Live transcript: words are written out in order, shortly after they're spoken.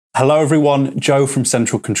Hello everyone, Joe from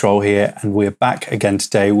Central Control here, and we're back again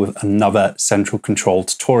today with another Central Control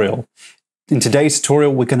tutorial. In today's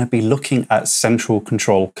tutorial, we're going to be looking at Central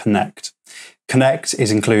Control Connect. Connect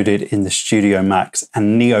is included in the Studio Max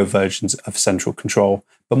and Neo versions of Central Control,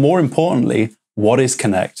 but more importantly, what is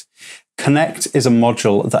Connect? Connect is a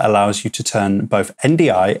module that allows you to turn both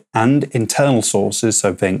NDI and internal sources,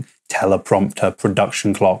 so think teleprompter,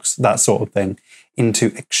 production clocks, that sort of thing, into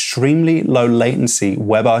extremely low latency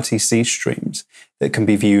WebRTC streams that can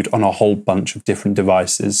be viewed on a whole bunch of different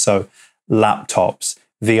devices. So laptops,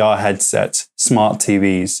 VR headsets, smart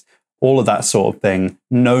TVs, all of that sort of thing.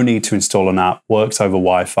 No need to install an app, works over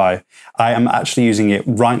Wi-Fi. I am actually using it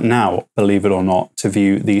right now, believe it or not, to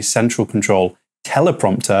view the Central Control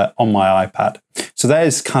teleprompter on my iPad. So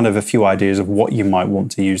there's kind of a few ideas of what you might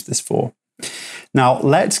want to use this for. Now,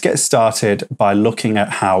 let's get started by looking at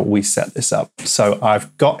how we set this up. So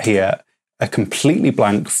I've got here a completely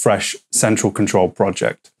blank, fresh Central Control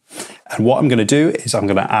project. And what I'm going to do is I'm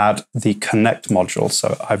going to add the Connect module.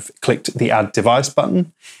 So I've clicked the Add Device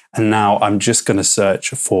button, and now I'm just going to search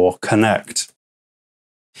for Connect.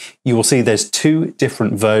 You will see there's two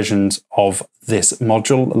different versions of this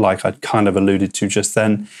module, like I kind of alluded to just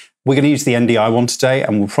then. We're going to use the NDI one today,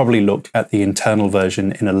 and we'll probably look at the internal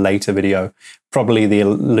version in a later video, probably the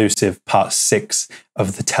elusive part 6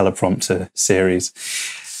 of the teleprompter series.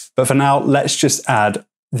 But for now, let's just add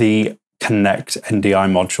the Connect NDI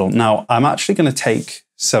module. Now, I'm actually going to take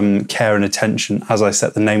some care and attention as I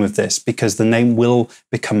set the name of this, because the name will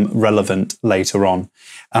become relevant later on.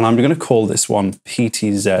 And I'm going to call this one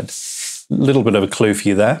PTZ. A little bit of a clue for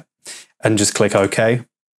you there, and just click OK.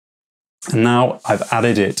 And now I've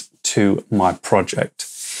added it to my project.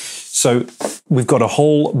 So we've got a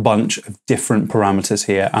whole bunch of different parameters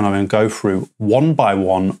here, and I'm going to go through one by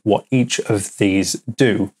one what each of these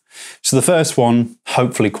do. So the first one,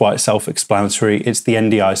 hopefully quite self-explanatory, it's the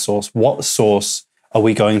NDI source. What source are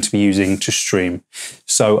we going to be using to stream?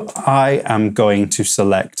 So I am going to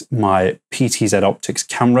select my PTZ Optics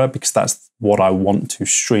camera because that's what I want to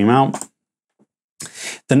stream out.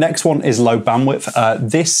 The next one is low bandwidth.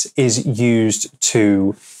 This is used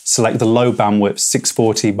to select the low bandwidth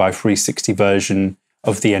 640 by 360 version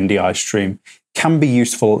of the NDI stream. Can be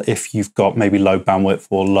useful if you've got maybe low bandwidth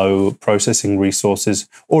or low processing resources,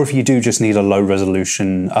 or if you do just need a low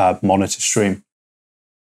resolution monitor stream.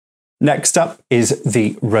 Next up is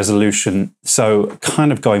the resolution. So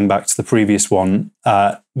kind of going back to the previous one,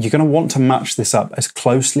 you're going to want to match this up as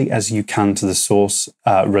closely as you can to the source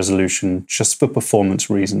resolution, just for performance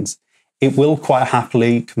reasons. It will quite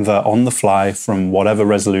happily convert on the fly from whatever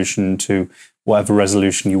resolution to whatever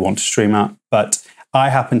resolution you want to stream at. But I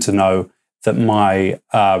happen to know that my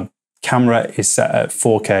camera is set at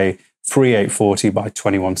 4K 3840 by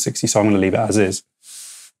 2160, so I'm going to leave it as is.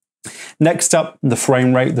 Next up, the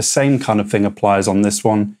frame rate, the same kind of thing applies on this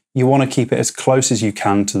one. You want to keep it as close as you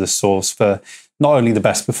can to the source for not only the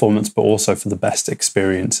best performance, but also for the best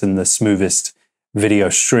experience and the smoothest video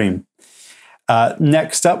stream.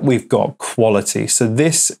 Next up, we've got quality. So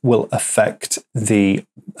this will affect the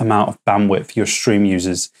amount of bandwidth your stream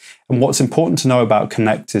uses. And what's important to know about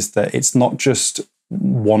Connect is that it's not just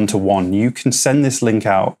one-to-one. You can send this link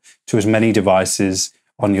out to as many devices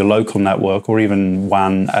on your local network or even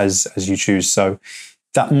WAN as you choose. So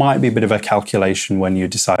that might be a bit of a calculation when you're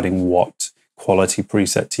deciding what quality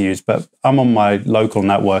preset to use. But I'm on my local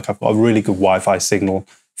network. I've got a really good Wi-Fi signal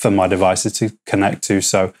for my devices to connect to.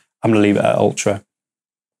 So I'm going to leave it at ultra.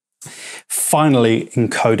 Finally,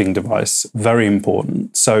 encoding device, very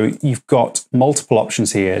important. So you've got multiple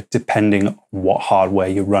options here depending on what hardware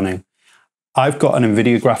you're running. I've got an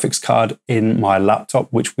NVIDIA graphics card in my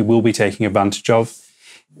laptop, which we will be taking advantage of.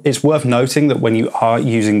 It's worth noting that when you are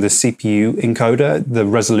using the CPU encoder, the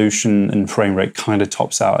resolution and frame rate kind of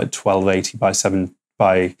tops out at 1280 by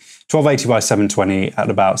 720 at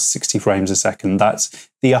about 60 frames a second. That's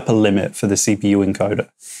the upper limit for the CPU encoder.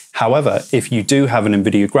 However, if you do have an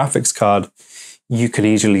NVIDIA graphics card, you can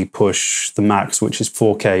easily push the max, which is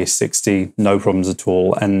 4K 60, no problems at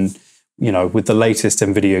all. And you know, with the latest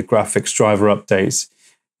NVIDIA graphics driver updates,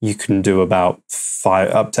 you can do about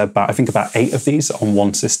 8 of these on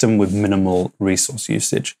one system with minimal resource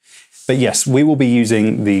usage. But yes, we will be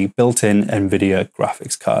using the built-in NVIDIA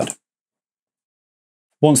graphics card.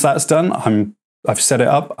 Once that's done, I've set it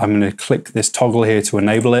up. I'm going to click this toggle here to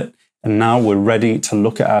enable it. And now we're ready to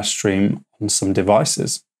look at our stream on some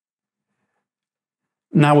devices.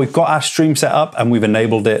 Now we've got our stream set up and we've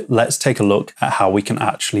enabled it. Let's take a look at how we can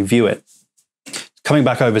actually view it. Coming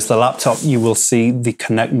back over to the laptop, you will see the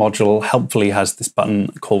Connect module helpfully has this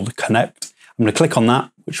button called Connect. I'm going to click on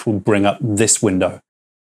that, which will bring up this window.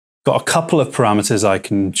 Got a couple of parameters I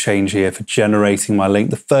can change here for generating my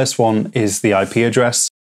link. The first one is the IP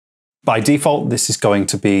address. By default, this is going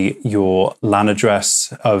to be your LAN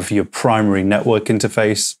address of your primary network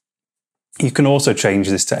interface. You can also change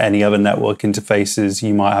this to any other network interfaces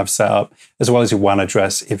you might have set up, as well as your WAN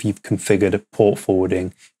address if you've configured port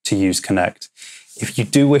forwarding to use Connect. If you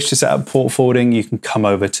do wish to set up port forwarding, you can come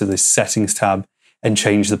over to the Settings tab and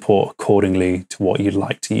change the port accordingly to what you'd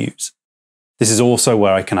like to use. This is also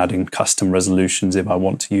where I can add in custom resolutions if I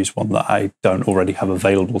want to use one that I don't already have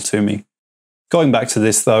available to me. Going back to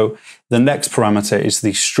this though, the next parameter is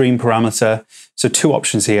the stream parameter. So two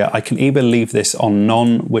options here. I can either leave this on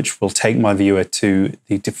none, which will take my viewer to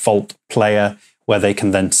the default player where they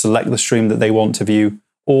can then select the stream that they want to view,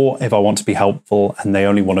 or if I want to be helpful and they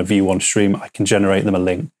only want to view one stream, I can generate them a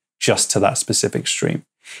link just to that specific stream.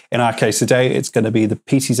 In our case today, it's going to be the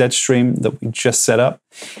PTZ stream that we just set up.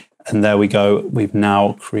 And there we go. We've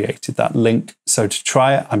now created that link. So to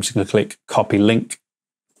try it, I'm just going to click copy link.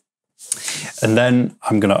 And then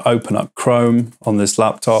I'm going to open up Chrome on this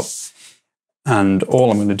laptop. And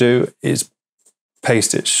all I'm going to do is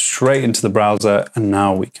paste it straight into the browser. And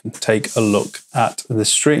now we can take a look at the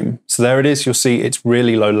stream. So there it is. You'll see it's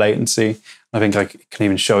really low latency. I think I can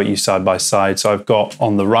even show it you side by side. So I've got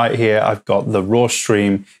on the right here, I've got the raw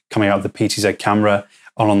stream coming out of the PTZ camera.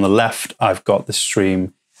 And on the left, I've got the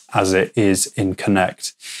stream as it is in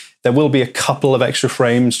Connect. There will be a couple of extra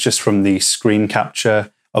frames just from the screen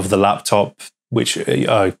capture of the laptop, which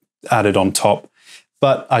are added on top.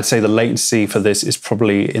 But I'd say the latency for this is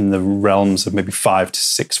probably in the realms of maybe 5 to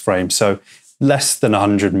 6 frames. So less than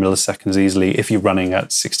 100 milliseconds easily if you're running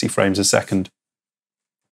at 60 frames a second.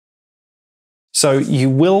 So you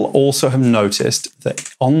will also have noticed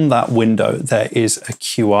that on that window, there is a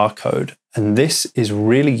QR code. And this is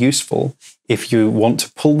really useful if you want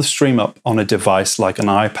to pull the stream up on a device like an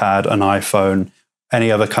iPad, an iPhone,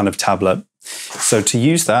 any other kind of tablet. So to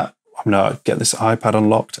use that, I'm going to get this iPad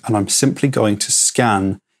unlocked and I'm simply going to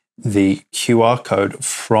scan the QR code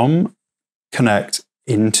from Connect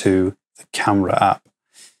into the camera app.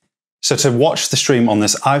 So to watch the stream on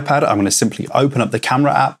this iPad, I'm going to simply open up the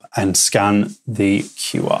camera app and scan the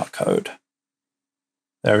QR code.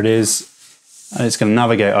 There it is. And it's going to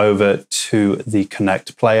navigate over to the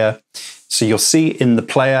Connect player. So you'll see in the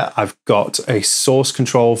player, I've got a source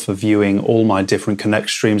control for viewing all my different Connect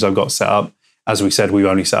streams I've got set up. As we said, we've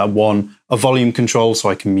only set up one, a volume control so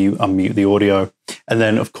I can mute, unmute the audio. And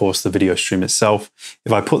then of course the video stream itself.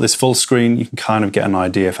 If I put this full screen, you can kind of get an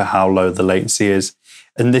idea for how low the latency is.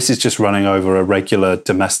 And this is just running over a regular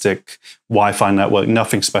domestic Wi-Fi network,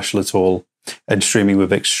 nothing special at all, and streaming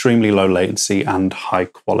with extremely low latency and high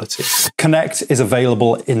quality. Connect is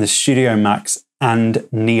available in the Studio Max and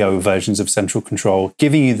Neo versions of Central Control,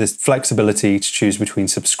 giving you the flexibility to choose between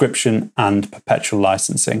subscription and perpetual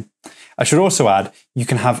licensing. I should also add, you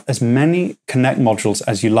can have as many Connect modules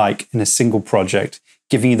as you like in a single project,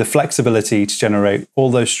 giving you the flexibility to generate all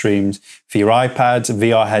those streams for your iPads,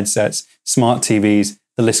 VR headsets, smart TVs,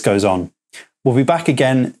 the list goes on. We'll be back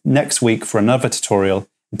again next week for another tutorial.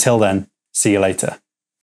 Until then, see you later.